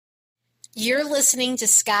You're listening to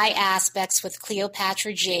Sky Aspects with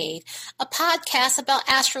Cleopatra Jade, a podcast about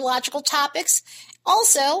astrological topics,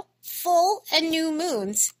 also full and new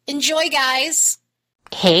moons. Enjoy, guys!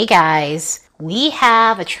 Hey guys, we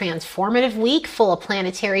have a transformative week full of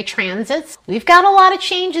planetary transits. We've got a lot of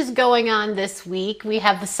changes going on this week. We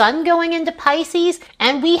have the sun going into Pisces,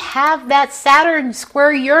 and we have that Saturn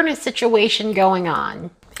square Uranus situation going on.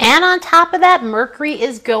 And on top of that, Mercury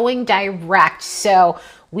is going direct. So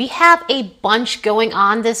we have a bunch going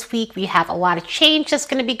on this week. We have a lot of change that's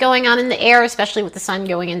going to be going on in the air, especially with the sun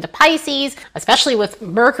going into Pisces, especially with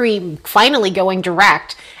Mercury finally going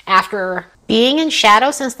direct after being in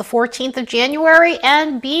shadow since the 14th of January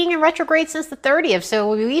and being in retrograde since the 30th.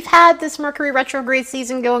 So we've had this Mercury retrograde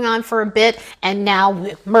season going on for a bit, and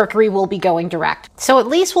now Mercury will be going direct. So at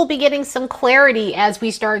least we'll be getting some clarity as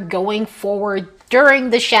we start going forward during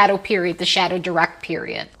the shadow period, the shadow direct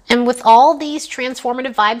period. And with all these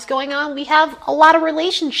transformative vibes going on, we have a lot of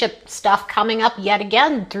relationship stuff coming up yet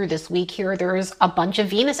again through this week here. There's a bunch of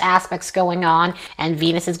Venus aspects going on, and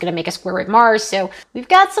Venus is going to make a square with Mars. So we've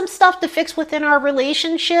got some stuff to fix within our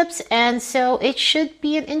relationships, and so it should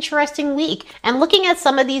be an interesting week. And looking at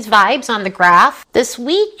some of these vibes on the graph, this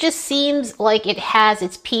week just seems like it has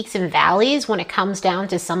its peaks and valleys when it comes down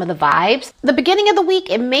to some of the vibes. The beginning of the week,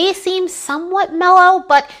 it may seem somewhat mellow,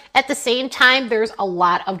 but at the same time, there's a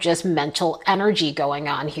lot of just mental energy going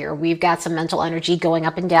on here. We've got some mental energy going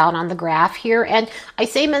up and down on the graph here. And I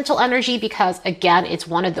say mental energy because, again, it's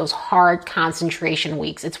one of those hard concentration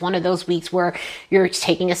weeks. It's one of those weeks where you're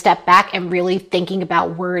taking a step back and really thinking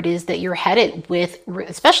about where it is that you're headed with,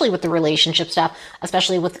 especially with the relationship stuff,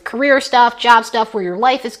 especially with career stuff, job stuff, where your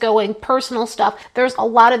life is going, personal stuff. There's a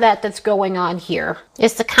lot of that that's going on here.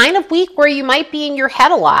 It's the kind of week where you might be in your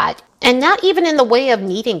head a lot. And not even in the way of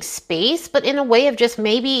needing space, but in a way of just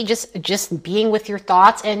maybe just being with your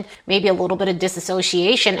thoughts and maybe a little bit of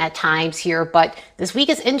disassociation at times here. But this week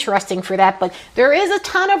is interesting for that. But there is a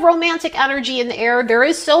ton of romantic energy in the air. There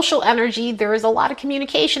is social energy. There is a lot of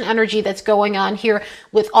communication energy that's going on here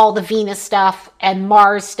with all the Venus stuff and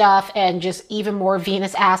Mars stuff and just even more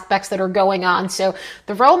Venus aspects that are going on. So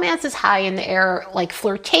the romance is high in the air, like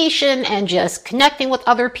flirtation and just connecting with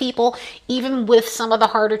other people. Even with some of the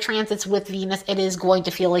harder transits with Venus, it is going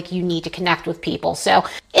to feel like you need to connect with people. So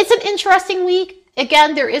it's an interesting week.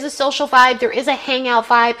 Again, there is a social vibe. There is a hangout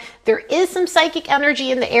vibe. There is some psychic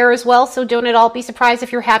energy in the air as well. So don't at all be surprised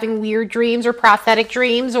if you're having weird dreams or prophetic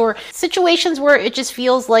dreams or situations where it just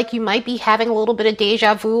feels like you might be having a little bit of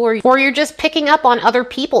deja vu or you're just picking up on other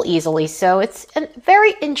people easily. So it's a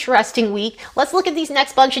very interesting week. Let's look at these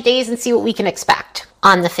next bunch of days and see what we can expect.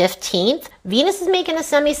 On the 15th, Venus is making a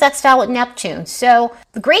semi-sextile with Neptune. So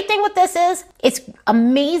the great thing with this is it's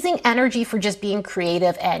amazing energy for just being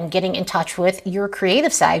creative and getting in touch with your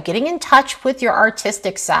creative side, getting in touch with your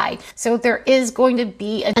artistic side. So there is going to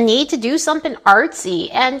be a need to do something artsy.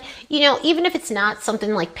 And, even if it's not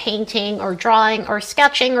something like painting or drawing or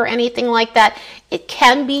sketching or anything like that, it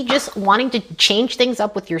can be just wanting to change things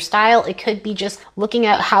up with your style. It could be just looking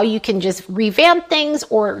at how you can just revamp things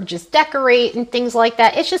or just decorate and things like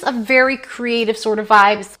that. It's just a very creative sort of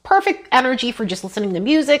vibe. It's perfect energy for just listening to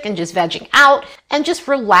music and just vegging out and just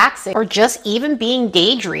relaxing or just even being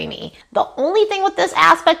daydreamy. The only thing with this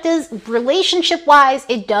aspect is relationship-wise,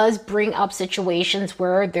 it does bring up situations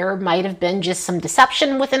where there might have been just some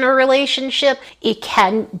deception within a relationship. It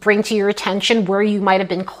can bring to your attention where you might have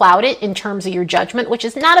been clouded in terms of your judgment, which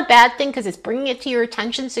is not a bad thing because it's bringing it to your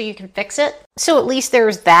attention so you can fix it. So at least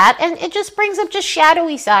there's that. And it just brings up just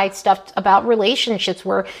shadowy side stuff about relationships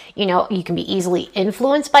where, you can be easily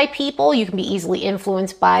influenced by people. You can be easily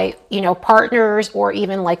influenced by, partners or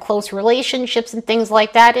even like close relationships and things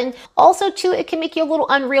like that. And also too, it can make you a little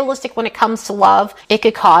unrealistic when it comes to love. It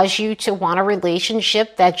could cause you to want a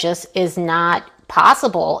relationship that just is not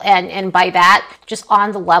possible, and by that just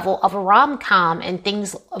on the level of a rom-com and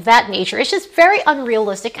things of that nature. It's just very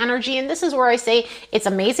unrealistic energy, and this is where I say it's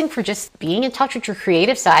amazing for just being in touch with your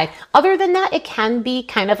creative side. Other than that, it can be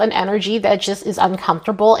kind of an energy that just is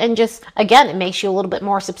uncomfortable and just, again, it makes you a little bit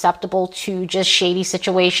more susceptible to just shady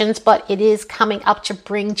situations, but it is coming up to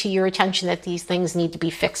bring to your attention that these things need to be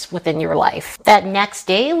fixed within your life. That next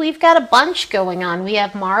day, we've got a bunch going on. We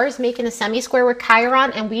have Mars making a semi-square with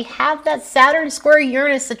Chiron, and we have that Saturn square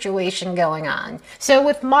Uranus situation going on. So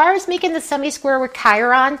with Mars making the semi-square with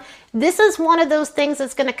Chiron, this is one of those things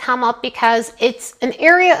that's going to come up because it's an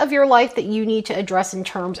area of your life that you need to address in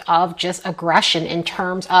terms of just aggression, in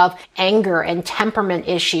terms of anger and temperament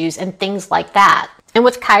issues and things like that. And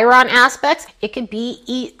with Chiron aspects, it could be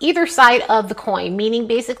either side of the coin, meaning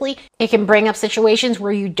basically It can bring up situations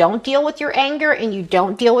where you don't deal with your anger and you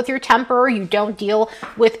don't deal with your temper, you don't deal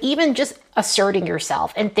with even just asserting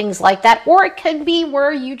yourself and things like that. Or it could be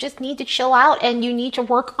where you just need to chill out and you need to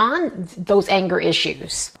work on those anger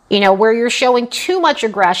issues. Where you're showing too much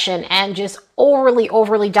aggression and just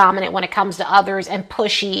overly dominant when it comes to others and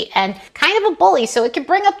pushy and kind of a bully. So it can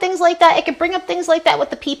bring up things like that. It can bring up things like that with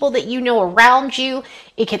the people that you know around you.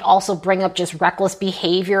 It can also bring up just reckless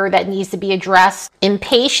behavior that needs to be addressed,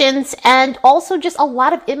 impatience, and also just a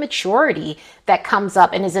lot of immaturity that comes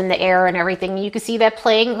up and is in the air and everything. You can see that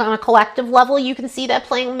playing on a collective level. You can see that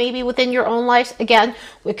playing maybe within your own life. Again,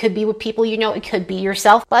 it could be with people it could be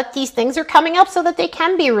yourself. But these things are coming up so that they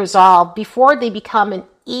can be resolved before they become an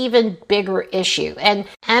even bigger issue. And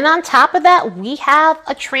on top of that, we have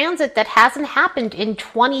a transit that hasn't happened in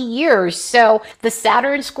 20 years. So the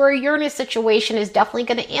Saturn square Uranus situation is definitely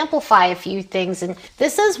going to amplify a few things. And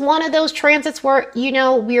this is one of those transits where,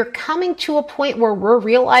 we're coming to a point where we're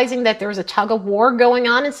realizing that there's a tug of war going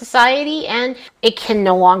on in society and it can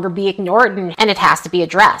no longer be ignored and it has to be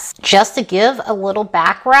addressed. Just to give a little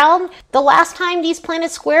background, the last time these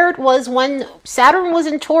planets squared was when Saturn was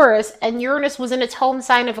in Taurus and Uranus was in its home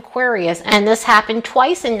sign of Aquarius. And this happened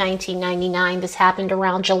twice in 1999. This happened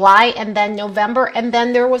around July and then November. And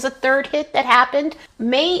then there was a third hit that happened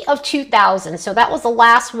May of 2000. So that was the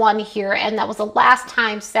last one here. And that was the last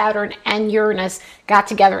time Saturn and Uranus got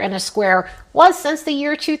together in a square was since the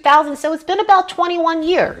year 2000. So it's been about 21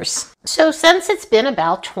 years. So since it's been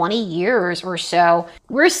about 20 years or so,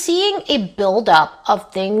 we're seeing a buildup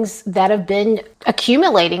of things that have been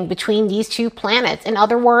accumulating between these two planets. In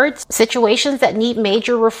other words, situations that need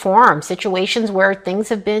major reform, situations where things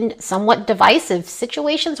have been somewhat divisive,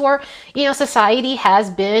 situations where, society has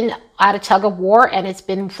been at a tug of war and it's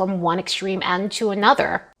been from one extreme end to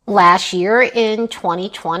another. Last year in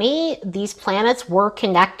 2020, these planets were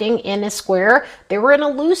connecting in a square. They were in a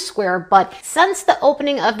loose square, but since the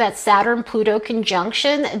opening of that Saturn-Pluto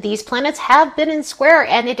conjunction, these planets have been in square,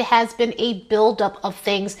 and it has been a buildup of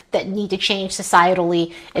things that need to change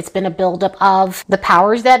societally. It's been a buildup of the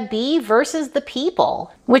powers that be versus the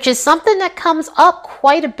people, which is something that comes up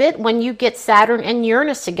quite a bit when you get Saturn and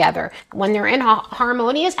Uranus together. When they're in a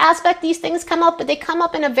harmonious aspect, these things come up, but they come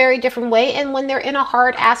up in a very different way. And when they're in a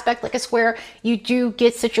hard aspect, like a square, you do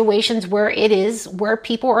get situations where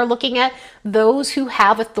people are looking at those who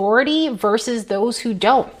have authority versus those who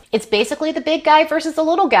don't. It's basically the big guy versus the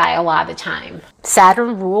little guy a lot of the time.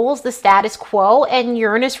 Saturn rules the status quo and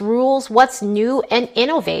Uranus rules what's new and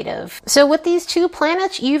innovative. So with these two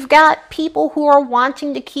planets, you've got people who are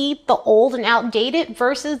wanting to keep the old and outdated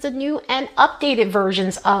versus the new and updated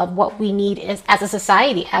versions of what we need as a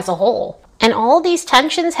society as a whole. And all these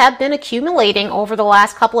tensions have been accumulating over the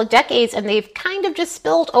last couple of decades, and they've kind of just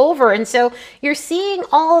spilled over. And so you're seeing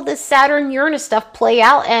all of this Saturn-Uranus stuff play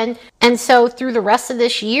out. And so through the rest of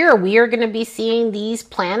this year, we are going to be seeing these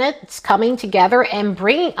planets coming together and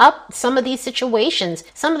bringing up some of these situations.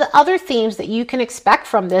 Some of the other themes that you can expect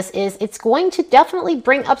from this is it's going to definitely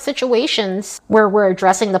bring up situations where we're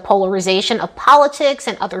addressing the polarization of politics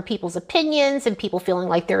and other people's opinions and people feeling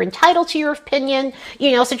like they're entitled to your opinion.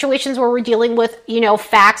 Situations where we're dealing with,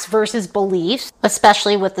 facts versus beliefs,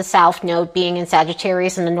 especially with the South Node being in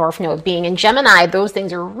Sagittarius and the North Node being in Gemini. Those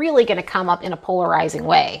things are really going to come up in a polarizing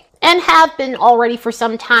way. And have been already for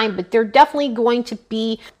some time, but they're definitely going to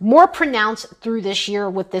be more pronounced through this year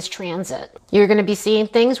with this transit. You're going to be seeing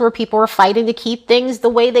things where people are fighting to keep things the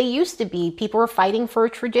way they used to be. People are fighting for a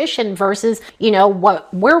tradition versus,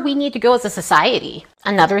 where we need to go as a society.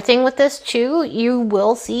 Another thing with this too, you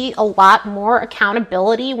will see a lot more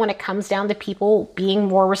accountability when it comes down to people being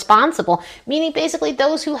more responsible, meaning basically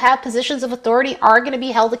those who have positions of authority are going to be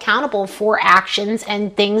held accountable for actions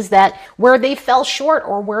and things that where they fell short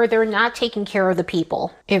or where they're not taking care of the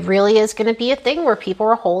people. It really is going to be a thing where people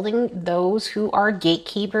are holding those who are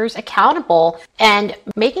gatekeepers accountable and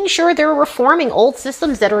making sure they're reforming old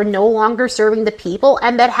systems that are no longer serving the people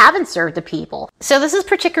and that haven't served the people. So this is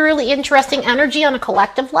particularly interesting energy on a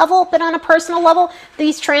collective level, but on a personal level,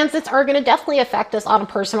 these transits are going to definitely affect us on a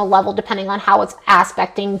personal level depending on how it's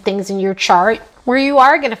aspecting things in your chart, where you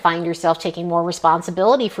are going to find yourself taking more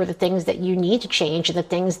responsibility for the things that you need to change and the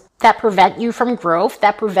things that prevent you from growth,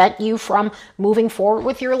 that prevent you from moving forward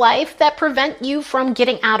with your life, that prevent you from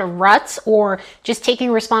getting out of ruts or just taking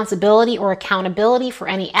responsibility or accountability for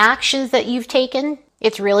any actions that you've taken.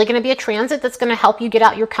 It's really going to be a transit that's going to help you get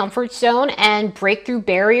out your comfort zone and break through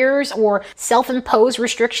barriers or self-imposed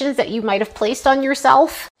restrictions that you might have placed on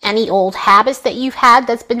yourself. Any old habits that you've had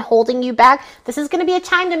that's been holding you back, this is going to be a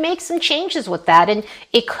time to make some changes with that. And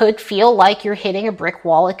it could feel like you're hitting a brick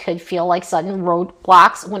wall. It could feel like sudden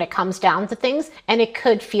roadblocks when it comes down to things. And it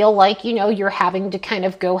could feel like, you're having to kind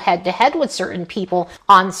of go head to head with certain people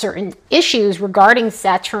on certain issues regarding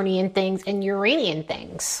Saturnian things and Uranian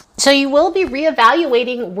things. So you will be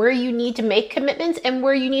reevaluating where you need to make commitments and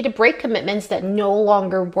where you need to break commitments that no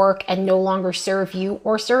longer work and no longer serve you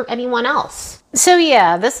or serve anyone else. So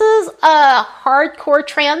yeah, this is a hardcore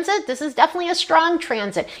transit. This is definitely a strong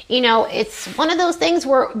transit. It's one of those things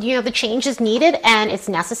where, the change is needed and it's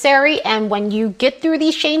necessary. And when you get through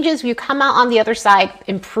these changes, you come out on the other side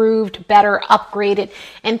improved, better, upgraded,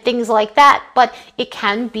 and things like that. But it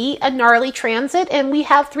can be a gnarly transit, and we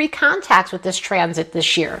have 3 contacts with this transit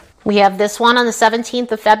this year. We have this one on the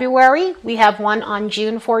 17th of February, we have one on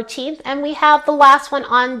June 14th, and we have the last one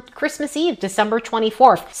on Christmas Eve, December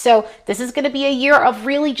 24th. So this is going to be a year of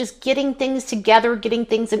really just getting things together, getting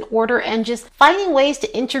things in order, and just finding ways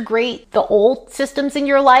to integrate the old systems in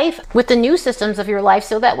your life with the new systems of your life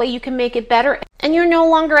so that way you can make it better and you're no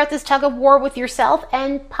longer at this tug of war with yourself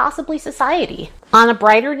and possibly society. On a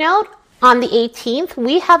brighter note, on the 18th,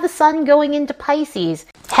 we have the sun going into Pisces.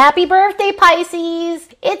 Happy birthday, Pisces!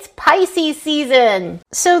 It's Pisces season!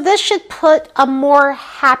 So this should put a more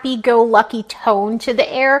happy-go-lucky tone to the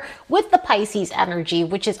air with the Pisces energy,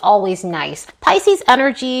 which is always nice. Pisces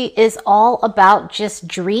energy is all about just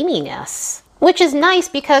dreaminess, which is nice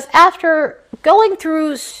because after going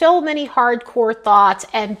through so many hardcore thoughts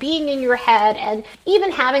and being in your head and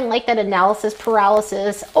even having like that analysis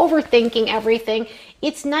paralysis, overthinking everything,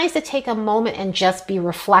 it's nice to take a moment and just be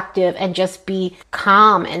reflective and just be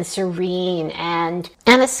calm and serene and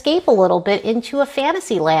escape a little bit into a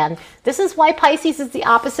fantasy land. This is why Pisces is the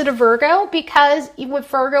opposite of Virgo, because with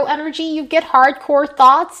Virgo energy, you get hardcore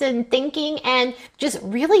thoughts and thinking and just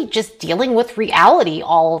really just dealing with reality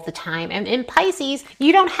all of the time. And in Pisces,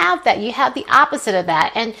 you don't have that. You have the opposite of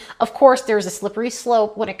that. And of course, there's a slippery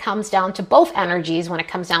slope when it comes down to both energies, when it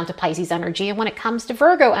comes down to Pisces energy and when it comes to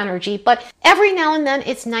Virgo energy. But every now and then,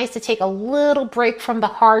 it's nice to take a little break from the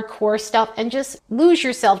hardcore stuff and just lose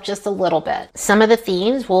yourself just a little bit. Some of the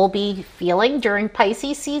themes we'll be feeling during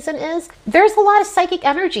Pisces season is there's a lot of psychic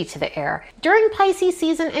energy to the air. During Pisces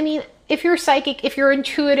season, if you're psychic, if you're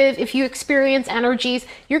intuitive, if you experience energies,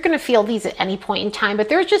 you're going to feel these at any point in time. But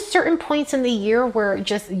there's just certain points in the year where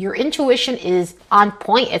just your intuition is on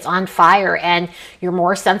point, it's on fire, and you're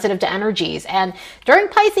more sensitive to energies. And during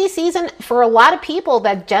Pisces season, for a lot of people,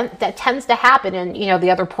 that tends to happen. And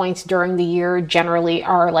the other points during the year generally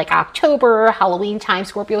are like October, Halloween time,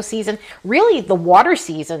 Scorpio season. Really, the water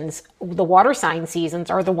seasons, the water sign seasons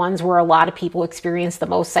are the ones where a lot of people experience the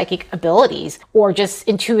most psychic abilities or just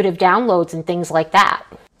intuitive downloads and things like that.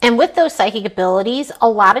 And with those psychic abilities, a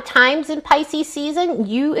lot of times in Pisces season,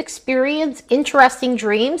 you experience interesting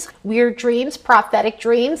dreams, weird dreams, prophetic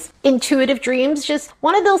dreams, intuitive dreams, just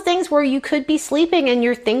one of those things where you could be sleeping and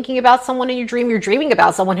you're thinking about someone in your dream, you're dreaming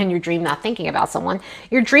about someone in your dream, not thinking about someone,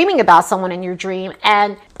 you're dreaming about someone in your dream,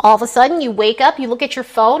 and all of a sudden you wake up, you look at your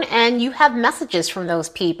phone, and you have messages from those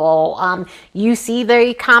people. You see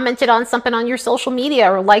they commented on something on your social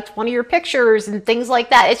media or liked one of your pictures and things like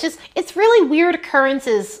that. It's really weird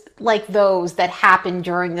occurrences like those that happen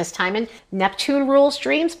during this time. And Neptune rules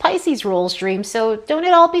dreams, Pisces rules dreams. So don't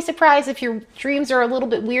at all be surprised if your dreams are a little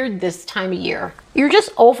bit weird this time of year. You're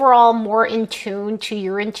just overall more in tune to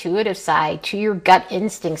your intuitive side, to your gut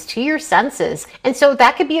instincts, to your senses. And so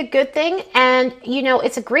that could be a good thing. And,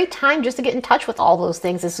 it's a great time just to get in touch with all those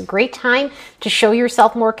things. It's a great time to show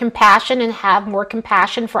yourself more compassion and have more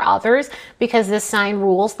compassion for others because this sign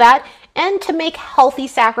rules that. And to make healthy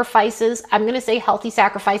sacrifices. I'm going to say healthy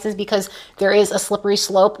sacrifices because there is a slippery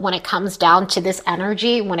slope when it comes down to this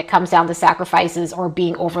energy, when it comes down to sacrifices or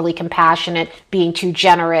being overly compassionate, being too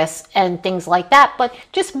generous and things like that. But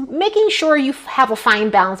just making sure you have a fine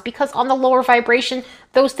balance because on the lower vibration,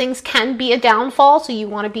 those things can be a downfall. So you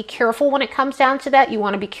want to be careful when it comes down to that. You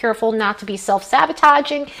want to be careful not to be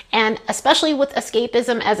self-sabotaging. And especially with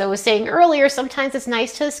escapism, as I was saying earlier, sometimes it's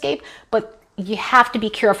nice to escape, but you have to be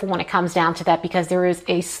careful when it comes down to that because there is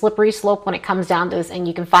a slippery slope when it comes down to this, and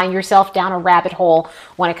you can find yourself down a rabbit hole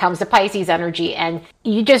when it comes to Pisces energy, and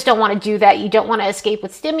you just don't want to do that. You don't want to escape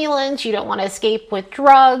with stimulants. You don't want to escape with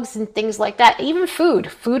drugs and things like that. Even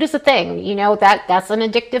food. Food is a thing. That's an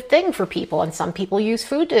addictive thing for people, and some people use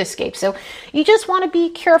food to escape. So you just want to be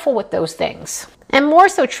careful with those things. And more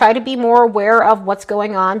so, try to be more aware of what's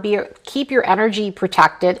going on. Keep your energy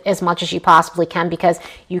protected as much as you possibly can, because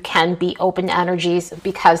you can be open to energies,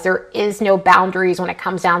 because there is no boundaries when it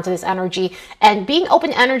comes down to this energy. And being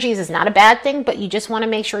open to energies is not a bad thing, but you just want to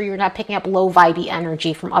make sure you're not picking up low vibey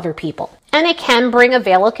energy from other people. And it can bring a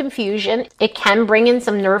veil of confusion. It can bring in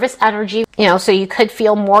some nervous energy, so you could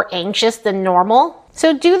feel more anxious than normal.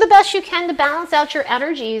 So do the best you can to balance out your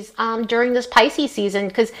energies during this Pisces season,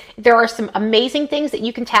 because there are some amazing things that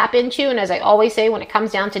you can tap into. And as I always say, when it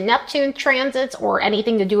comes down to Neptune transits or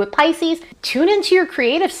anything to do with Pisces, tune into your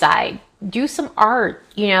creative side. Do some art,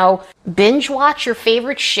 binge watch your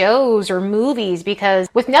favorite shows or movies, because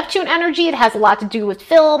with Neptune energy, it has a lot to do with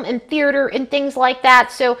film and theater and things like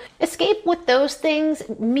that. So escape with those things.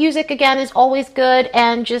 Music, again, is always good,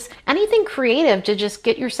 and just anything creative to just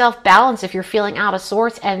get yourself balanced if you're feeling out of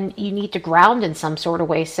sorts and you need to ground in some sort of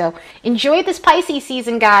way. So enjoy this Pisces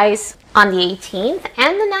season, guys. On the 18th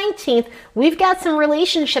and the 19th, we've got some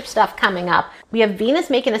relationship stuff coming up. We have Venus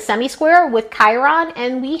making a semi-square with Chiron,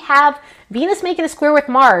 and we have Venus making a square with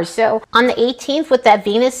Mars. So on the 18th, with that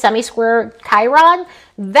Venus semi-square Chiron,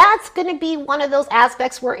 that's going to be one of those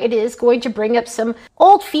aspects where it is going to bring up some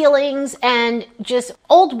old feelings and just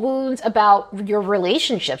old wounds about your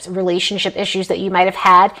relationships, relationship issues that you might have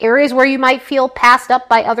had, areas where you might feel passed up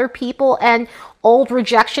by other people, and old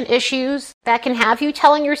rejection issues that can have you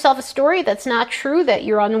telling yourself a story that's not true, that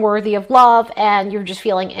you're unworthy of love and you're just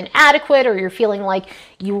feeling inadequate, or you're feeling like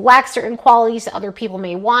you lack certain qualities that other people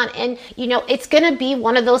may want. And, it's going to be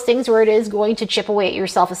one of those things where it is going to chip away at your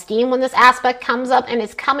self-esteem when this aspect comes up, and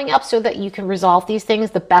it's coming up so that you can resolve these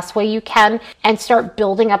things the best way you can and start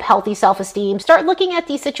building up healthy self-esteem. Start looking at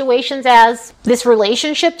these situations as, this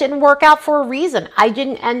relationship didn't work out for a reason. I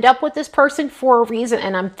didn't end up with this person for a reason,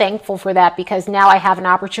 and I'm thankful for that, because now I have an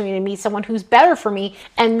opportunity to meet someone who's better for me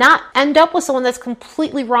and not end up with someone that's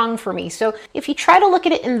completely wrong for me. So if you try to look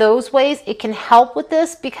at it in those ways, it can help with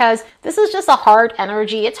this, because this is just a hard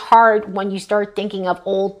energy. It's hard when you start thinking of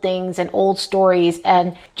old things and old stories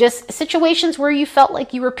and just situations where you felt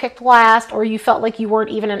like you were picked last, or you felt like you weren't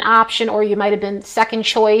even an option, or you might have been second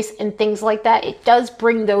choice and things like that. It does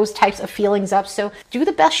bring those types of feelings up. So do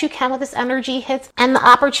the best you can with this energy hits and the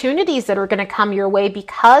opportunities that are going to come your way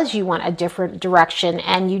because you want a different direction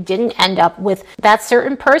and you didn't end up with that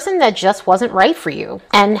certain person that just wasn't right for you,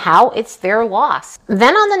 and how it's their loss.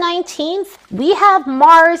 Then on the 19th, we have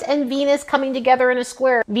Mars and Venus coming together in a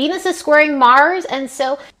square. Venus is squaring Mars, and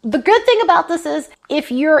so the good thing about this is, if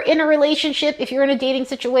you're in a relationship, if you're in a dating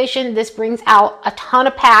situation, this brings out a ton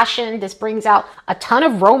of passion. This brings out a ton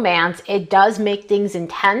of romance. It does make things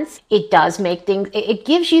intense. It does make things, it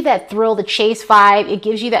gives you that thrill, the chase vibe. It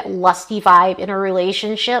gives you that lusty vibe in a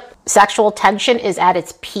relationship. Sexual tension is at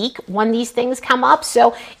its peak when these things come up.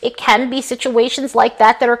 So it can be situations like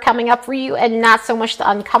that are coming up for you, and not so much the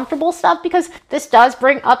uncomfortable stuff, because this does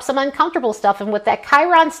bring up some uncomfortable stuff. And with that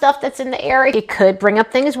Chiron stuff that's in the air, it could bring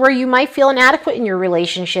up things where you might feel inadequate in your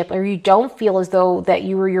relationship, or you don't feel as though that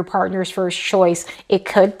you were your partner's first choice. It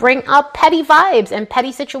could bring up petty vibes and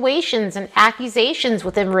petty situations and accusations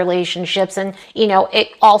within relationships. And, it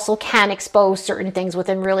also can expose certain things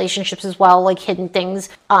within relationships as well, like hidden things,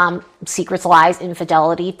 secrets, lies,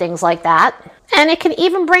 infidelity, things like that. And it can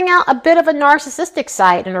even bring out a bit of a narcissistic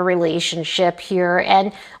side in a relationship here.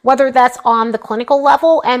 And whether that's on the clinical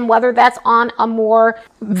level and whether that's on a more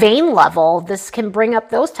vain level, this can bring up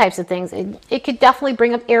those types of things. It could definitely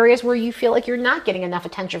bring up areas where you feel like you're not getting enough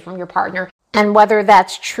attention from your partner. And whether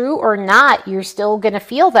that's true or not, you're still going to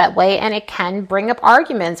feel that way. And it can bring up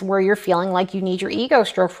arguments where you're feeling like you need your ego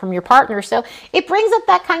stroked from your partner. So it brings up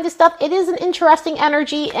that kind of stuff. It is an interesting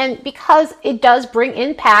energy. And because it does bring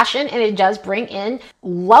in passion and it does bring in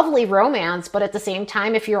lovely romance, but at the same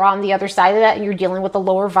time, if you're on the other side of that and you're dealing with the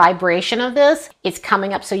lower vibration of this, it's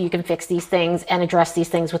coming up so you can fix these things and address these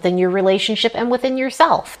things within your relationship and within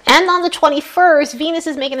yourself. And on the 21st, Venus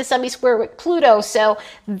is making a semi-square with Pluto. So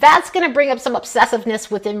that's going to bring up some obsessiveness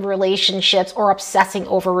within relationships, or obsessing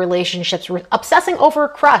over relationships, obsessing over a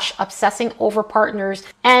crush, obsessing over partners,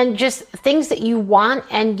 and just things that you want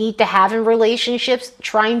and need to have in relationships,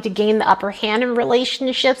 trying to gain the upper hand in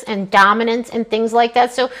relationships and dominance and things like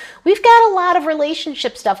that. So we've got a lot of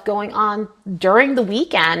relationship stuff going on during the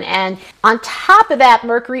weekend. And on top of that,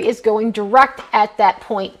 Mercury is going direct at that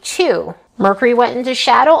point too. Mercury went into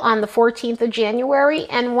shadow on the 14th of January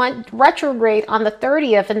and went retrograde on the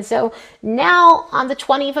 30th. And so now on the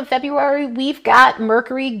 20th of February, we've got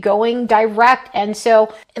Mercury going direct. And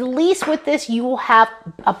so at least with this, you will have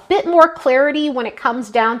a bit more clarity when it comes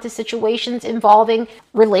down to situations involving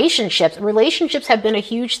relationships. Relationships have been a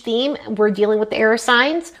huge theme. We're dealing with the air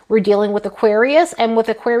signs. We're dealing with Aquarius, and with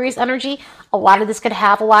Aquarius energy, a lot of this could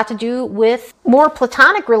have a lot to do with more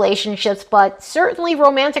platonic relationships, but certainly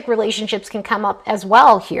romantic relationships can come up as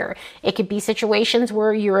well here. It could be situations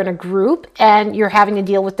where you're in a group and you're having to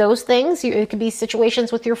deal with those things. It could be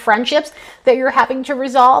situations with your friendships that you're having to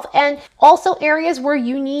resolve, and also areas where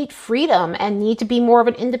you need freedom and need to be more of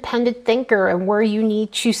an independent thinker, and where you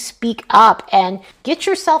need to speak up and get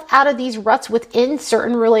yourself out of these ruts within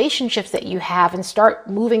certain relationships that you have and start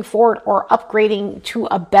moving forward or upgrading to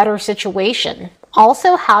a better situation.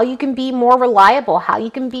 Also, how you can be more reliable, how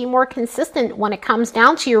you can be more consistent when it comes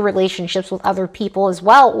down to your relationships with other people as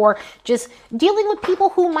well, or just dealing with people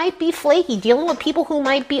who might be flaky, dealing with people who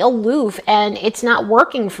might be aloof and it's not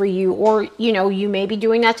working for you, or you may be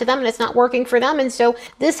doing that to them and it's not working for them. And so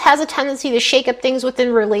this has a tendency to shake up things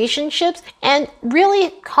within relationships and really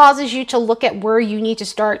causes you to look at where you need to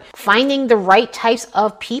start finding the right types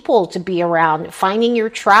of people to be around, finding your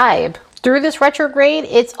tribe. Through this retrograde,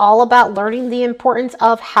 it's all about learning the importance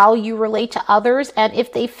of how you relate to others and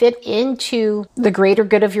if they fit into the greater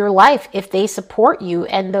good of your life, if they support you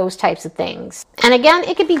and those types of things. And again,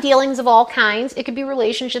 it could be dealings of all kinds. It could be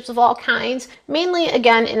relationships of all kinds. Mainly,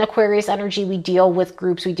 again, in Aquarius energy, we deal with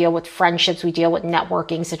groups, we deal with friendships, we deal with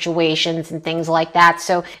networking situations and things like that.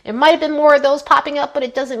 So it might have been more of those popping up, but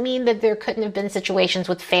it doesn't mean that there couldn't have been situations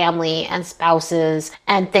with family and spouses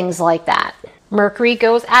and things like that. Mercury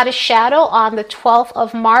goes out of shadow on the 12th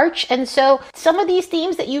of March. And so some of these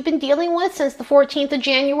themes that you've been dealing with since the 14th of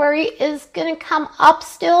January is going to come up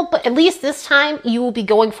still. But at least this time you will be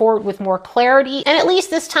going forward with more clarity. And at least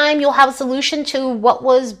this time you'll have a solution to what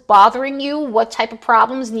was bothering you, what type of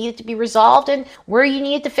problems needed to be resolved, and where you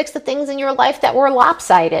needed to fix the things in your life that were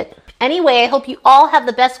lopsided. Anyway, I hope you all have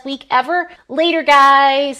the best week ever. Later, guys.